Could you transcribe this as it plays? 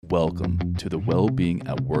Welcome to the Wellbeing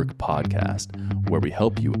at Work podcast, where we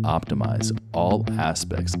help you optimize all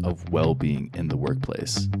aspects of well-being in the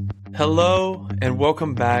workplace. Hello, and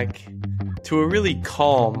welcome back to a really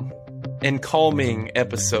calm and calming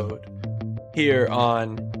episode here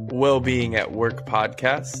on Wellbeing at Work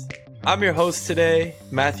podcast. I'm your host today,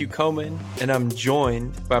 Matthew Coman, and I'm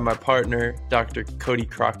joined by my partner, Dr. Cody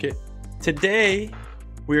Crockett. Today,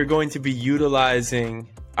 we are going to be utilizing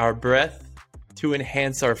our breath to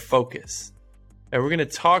enhance our focus. And we're going to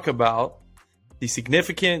talk about the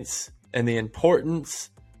significance and the importance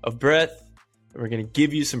of breath. And we're going to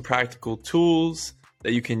give you some practical tools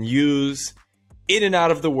that you can use in and out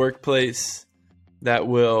of the workplace that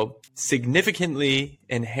will significantly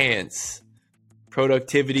enhance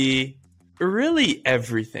productivity, really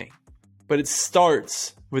everything. But it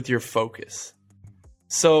starts with your focus.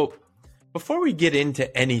 So before we get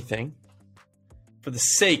into anything, for the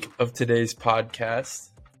sake of today's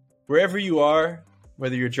podcast, wherever you are,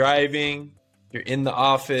 whether you're driving, you're in the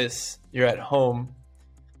office, you're at home,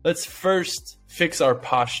 let's first fix our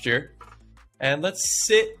posture and let's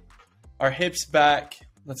sit our hips back.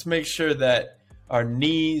 Let's make sure that our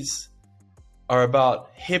knees are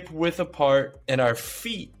about hip width apart and our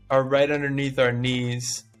feet are right underneath our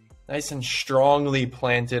knees, nice and strongly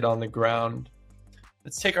planted on the ground.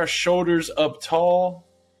 Let's take our shoulders up tall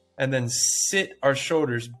and then sit our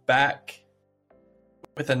shoulders back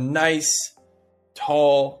with a nice,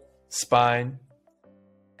 tall spine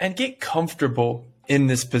and get comfortable in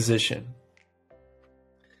this position.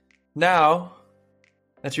 Now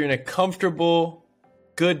that you're in a comfortable,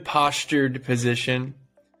 good postured position,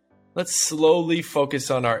 let's slowly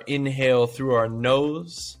focus on our inhale through our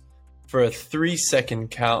nose for a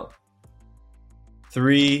 3-second count.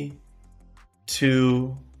 3,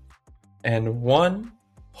 2, and 1.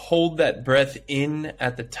 Hold that breath in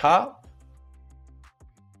at the top.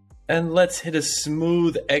 And let's hit a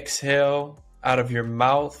smooth exhale out of your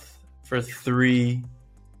mouth for 3,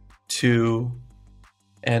 2,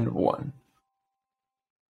 and 1.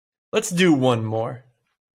 Let's do one more.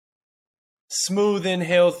 Smooth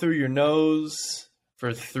inhale through your nose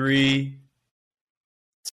for 3,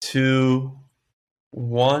 2,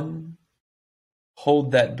 1.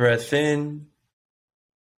 Hold that breath in.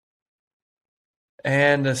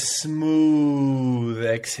 And a smooth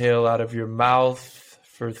exhale out of your mouth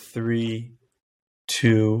for 3,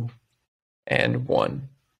 2, and 1.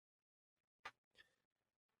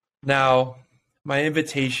 Now, my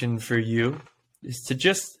invitation for you is to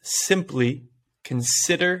just simply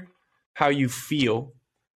consider how you feel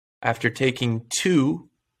after taking 2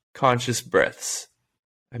 conscious breaths.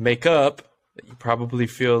 I make up that you probably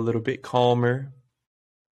feel a little bit calmer.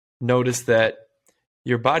 Notice that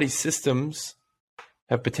your body systems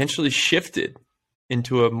have potentially shifted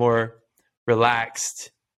into a more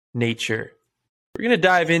relaxed nature. We're going to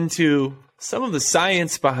dive into some of the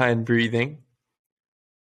science behind breathing.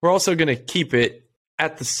 We're also going to keep it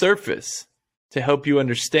at the surface to help you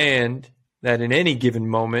understand that in any given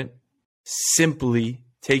moment, simply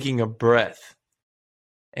taking a breath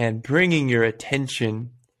and bringing your attention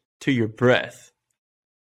to your breath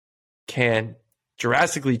can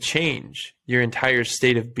drastically change your entire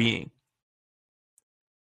state of being.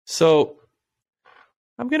 So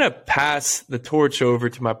I'm going to pass the torch over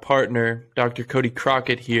to my partner, Dr. Cody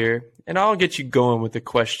Crockett here, and I'll get you going with the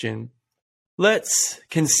question. Let's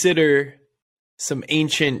consider some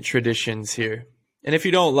ancient traditions here. And if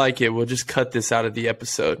you don't like it, we'll just cut this out of the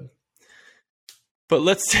episode. But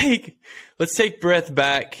let's take breath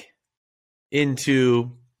back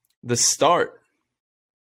into the start.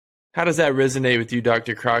 How does that resonate with you,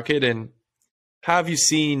 Dr. Crockett? And how have you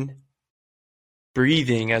seen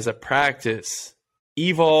breathing as a practice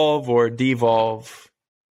evolve or devolve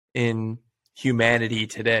in humanity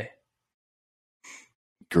today?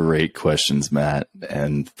 Great questions, Matt.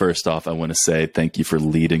 And first off, I want to say thank you for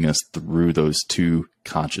leading us through those 2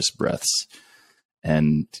 conscious breaths.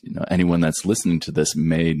 And anyone that's listening to this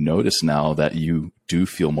may notice now that you do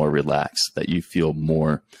feel more relaxed, that you feel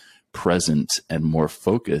more present and more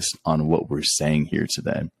focused on what we're saying here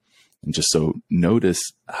today. And just so notice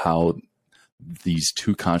how these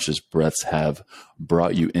 2 conscious breaths have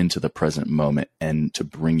brought you into the present moment and to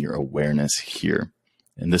bring your awareness here.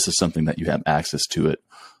 And this is something that you have access to at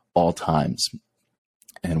all times.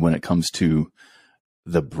 And when it comes to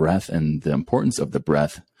the breath and the importance of the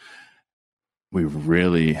breath, I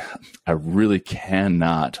really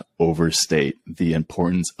cannot overstate the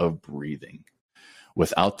importance of breathing.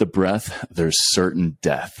 Without the breath, there's certain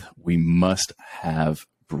death. We must have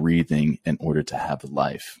breathing in order to have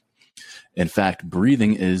life. In fact,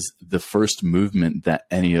 breathing is the first movement that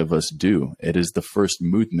any of us do. It is the first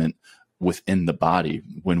movement within the body.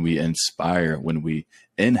 When we inspire, when we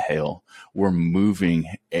inhale, we're moving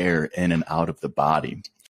air in and out of the body.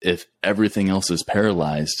 If everything else is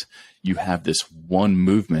paralyzed, you have this one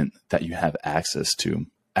movement that you have access to.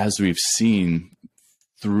 As we've seen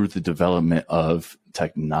through the development of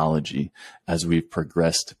technology, as we've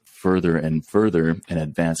progressed further and further and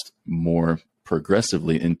advanced more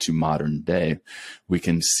progressively into modern day, we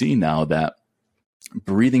can see now that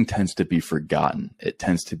breathing tends to be forgotten. It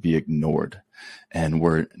tends to be ignored. And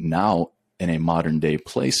we're now in a modern day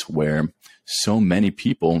place where so many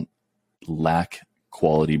people lack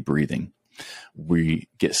quality breathing. We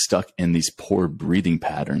get stuck in these poor breathing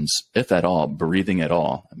patterns, if at all, breathing at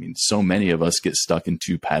all. I mean, so many of us get stuck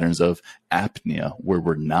into patterns of apnea where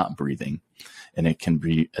we're not breathing. And it can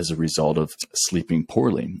be as a result of sleeping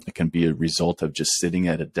poorly. It can be a result of just sitting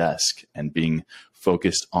at a desk and being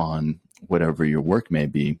focused on whatever your work may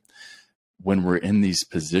be. When we're in these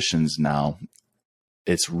positions now,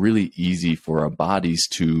 it's really easy for our bodies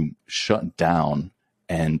to shut down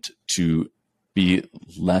and to be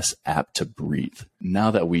less apt to breathe. Now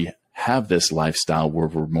that we have this lifestyle where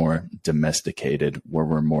we're more domesticated, where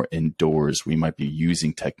we're more indoors, we might be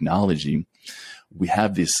using technology, we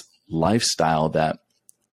have this lifestyle that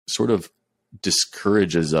sort of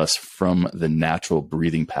discourages us from the natural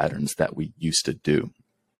breathing patterns that we used to do.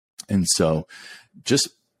 And so just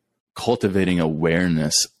cultivating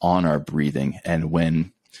awareness on our breathing, and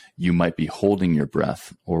when you might be holding your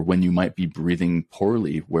breath, or when you might be breathing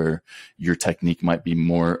poorly, where your technique might be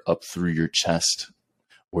more up through your chest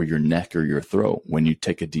or your neck or your throat. When you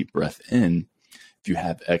take a deep breath in, if you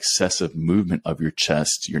have excessive movement of your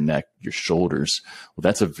chest, your neck, your shoulders, well,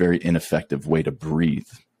 that's a very ineffective way to breathe.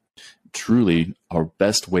 Truly, our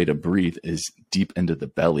best way to breathe is deep into the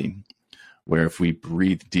belly, where if we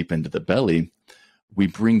breathe deep into the belly, we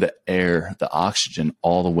bring the air, the oxygen,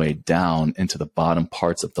 all the way down into the bottom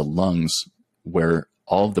parts of the lungs where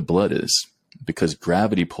all of the blood is, because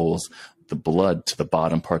gravity pulls the blood to the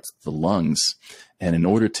bottom parts of the lungs. And in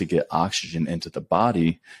order to get oxygen into the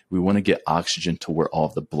body, we want to get oxygen to where all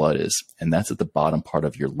of the blood is. And that's at the bottom part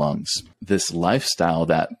of your lungs. This lifestyle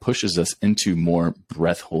that pushes us into more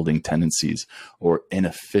breath holding tendencies or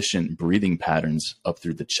inefficient breathing patterns up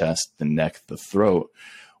through the chest, the neck, the throat,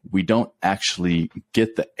 we don't actually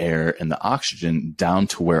get the air and the oxygen down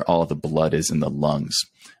to where all the blood is in the lungs.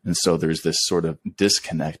 And so there's this sort of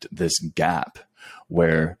disconnect, this gap,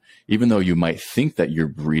 where even though you might think that you're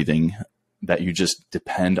breathing, that you just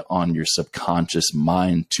depend on your subconscious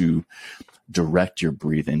mind to direct your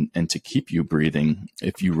breathing and to keep you breathing.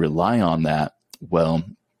 If you rely on that, well,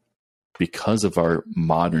 because of our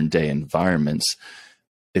modern day environments,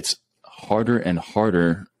 it's harder and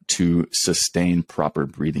harder to sustain proper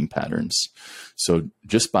breathing patterns. So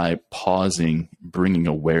just by pausing, bringing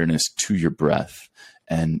awareness to your breath,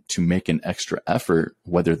 and to make an extra effort,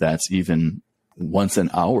 whether that's even once an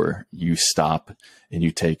hour, you stop and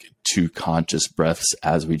you take 2 conscious breaths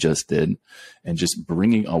as we just did, and just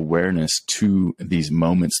bringing awareness to these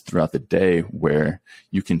moments throughout the day where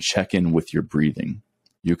you can check in with your breathing.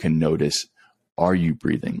 You can notice, are you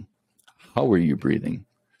breathing? How are you breathing?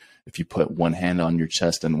 If you put one hand on your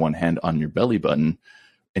chest and one hand on your belly button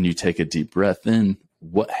and you take a deep breath in,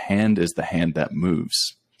 what hand is the hand that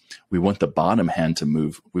moves? We want the bottom hand to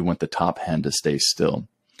move. We want the top hand to stay still.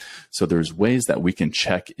 So there's ways that we can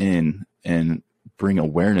check in and bring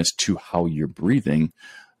awareness to how you're breathing,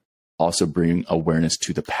 also bring awareness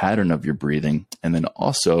to the pattern of your breathing, and then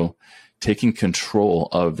also taking control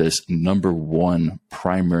of this number one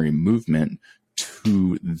primary movement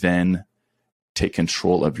to then take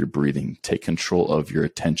control of your breathing, take control of your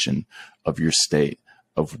attention, of your state,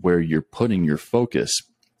 of where you're putting your focus.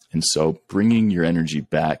 And so bringing your energy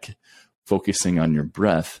back, focusing on your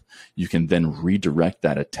breath, you can then redirect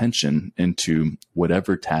that attention into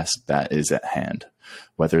whatever task that is at hand,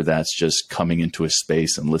 whether that's just coming into a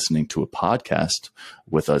space and listening to a podcast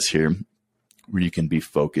with us here, where you can be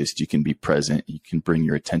focused, you can be present, you can bring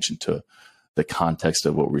your attention to the context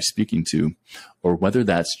of what we're speaking to, or whether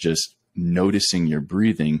that's just noticing your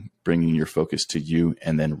breathing, bringing your focus to you,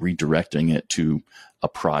 and then redirecting it to a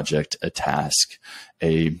project, a task,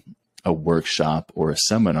 a workshop or a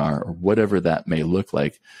seminar, or whatever that may look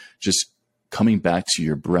like. Just coming back to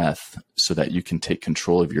your breath so that you can take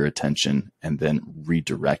control of your attention and then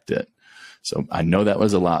redirect it. So I know that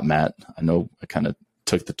was a lot, Matt. I know I kind of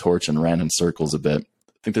took the torch and ran in circles a bit.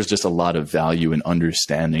 I think there's just a lot of value in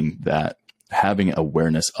understanding that, having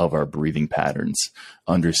awareness of our breathing patterns,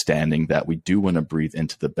 understanding that we do want to breathe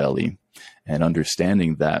into the belly, and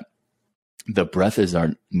understanding that the breath is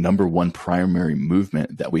our number one primary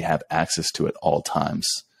movement that we have access to at all times.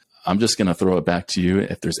 I'm just going to throw it back to you.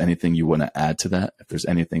 If there's anything you want to add to that, if there's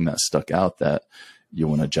anything that stuck out that you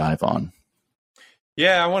want to jive on.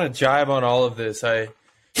 Yeah, I want to jive on all of this. I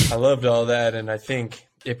loved all that. And I think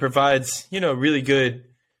it provides, really good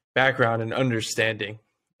background and understanding.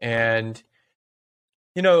 And,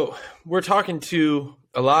 we're talking to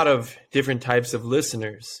a lot of different types of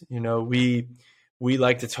listeners. We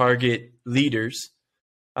like to target leaders,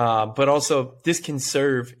 but also this can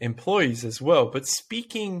serve employees as well. But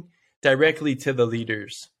speaking directly to the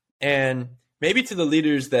leaders, and maybe to the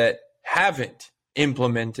leaders that haven't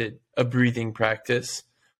implemented a breathing practice,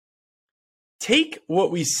 take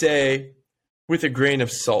what we say with a grain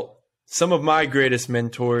of salt. Some of my greatest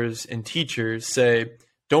mentors and teachers say,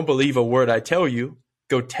 don't believe a word I tell you,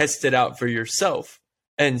 go test it out for yourself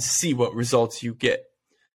and see what results you get.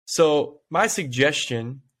 So my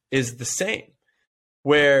suggestion is the same,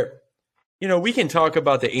 where, we can talk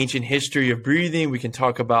about the ancient history of breathing. We can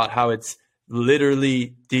talk about how it's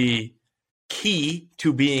literally the key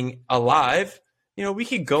to being alive. We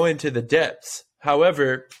could go into the depths.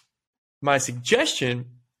 However, my suggestion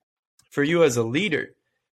for you as a leader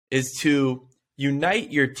is to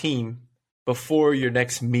unite your team before your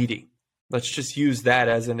next meeting. Let's just use that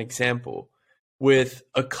as an example with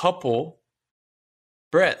a couple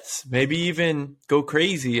breaths, maybe even go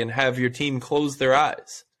crazy and have your team close their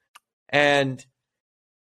eyes. And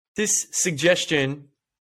this suggestion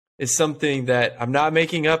is something that I'm not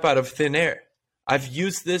making up out of thin air. I've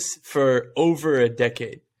used this for over a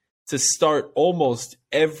decade to start almost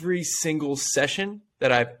every single session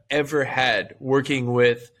that I've ever had working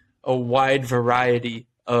with a wide variety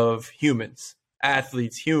of humans,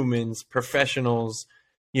 athletes, humans, professionals,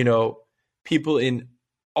 people in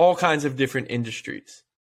all kinds of different industries.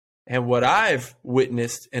 And what I've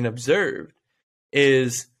witnessed and observed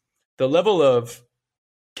is the level of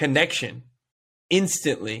connection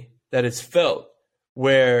instantly that is felt,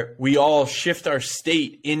 where we all shift our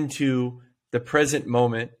state into the present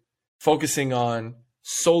moment, focusing on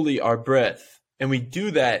solely our breath. And we do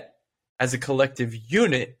that as a collective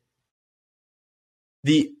unit.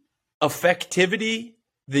 The effectivity,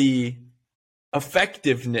 the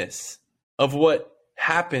effectiveness of what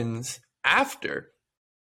happens after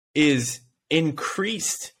is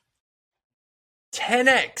increased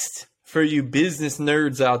 10x for you business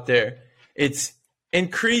nerds out there. It's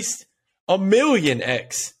increased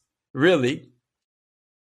 1,000,000x, really.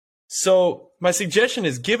 So my suggestion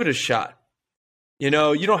is give it a shot. You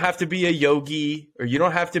don't have to be a yogi, or you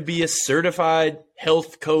don't have to be a certified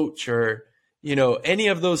health coach, or, any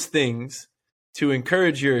of those things to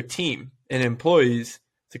encourage your team and employees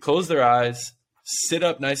to close their eyes, sit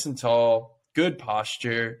up nice and tall, good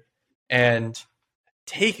posture, and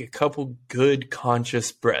take a couple good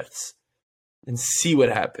conscious breaths and see what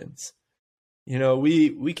happens.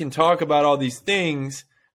 We can talk about all these things,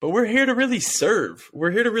 but we're here to really serve.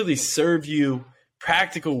 We're here to really serve you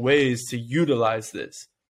practical ways to utilize this.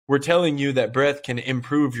 We're telling you that breath can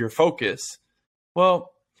improve your focus.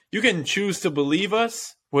 Well, you can choose to believe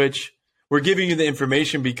us, which we're giving you the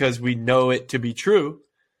information because we know it to be true,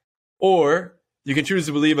 or you can choose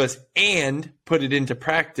to believe us and put it into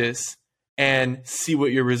practice and see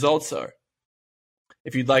what your results are.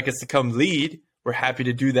 If you'd like us to come lead, we're happy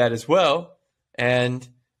to do that as well. And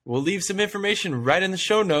we'll leave some information right in the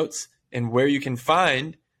show notes and where you can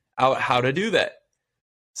find out how to do that.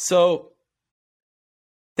 So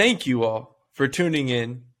thank you all for tuning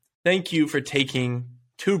in. Thank you for taking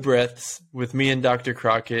 2 breaths with me and Dr.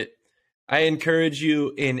 Crockett. I encourage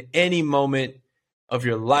you in any moment of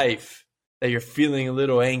your life that you're feeling a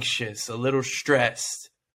little anxious, a little stressed,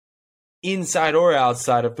 inside or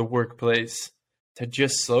outside of the workplace, to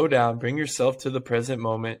just slow down, bring yourself to the present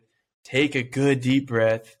moment, take a good deep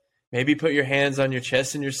breath, maybe put your hands on your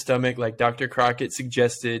chest and your stomach like Dr. Crockett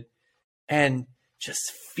suggested, and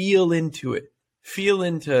just feel into it. Feel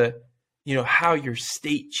into, how your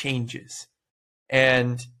state changes.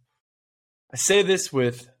 And I say this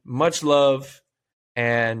with much love,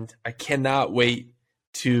 and I cannot wait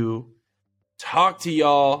to talk to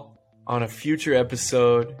y'all on a future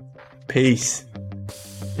episode. Peace.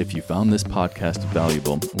 If you found this podcast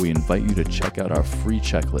valuable, we invite you to check out our free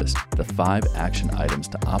checklist, the 5 action items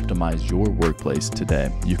to optimize your workplace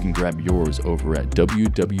today. You can grab yours over at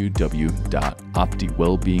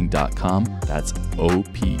www.optiwellbeing.com. That's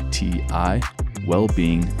OPTI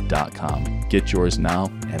wellbeing.com. Get yours now,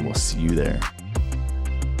 and we'll see you there.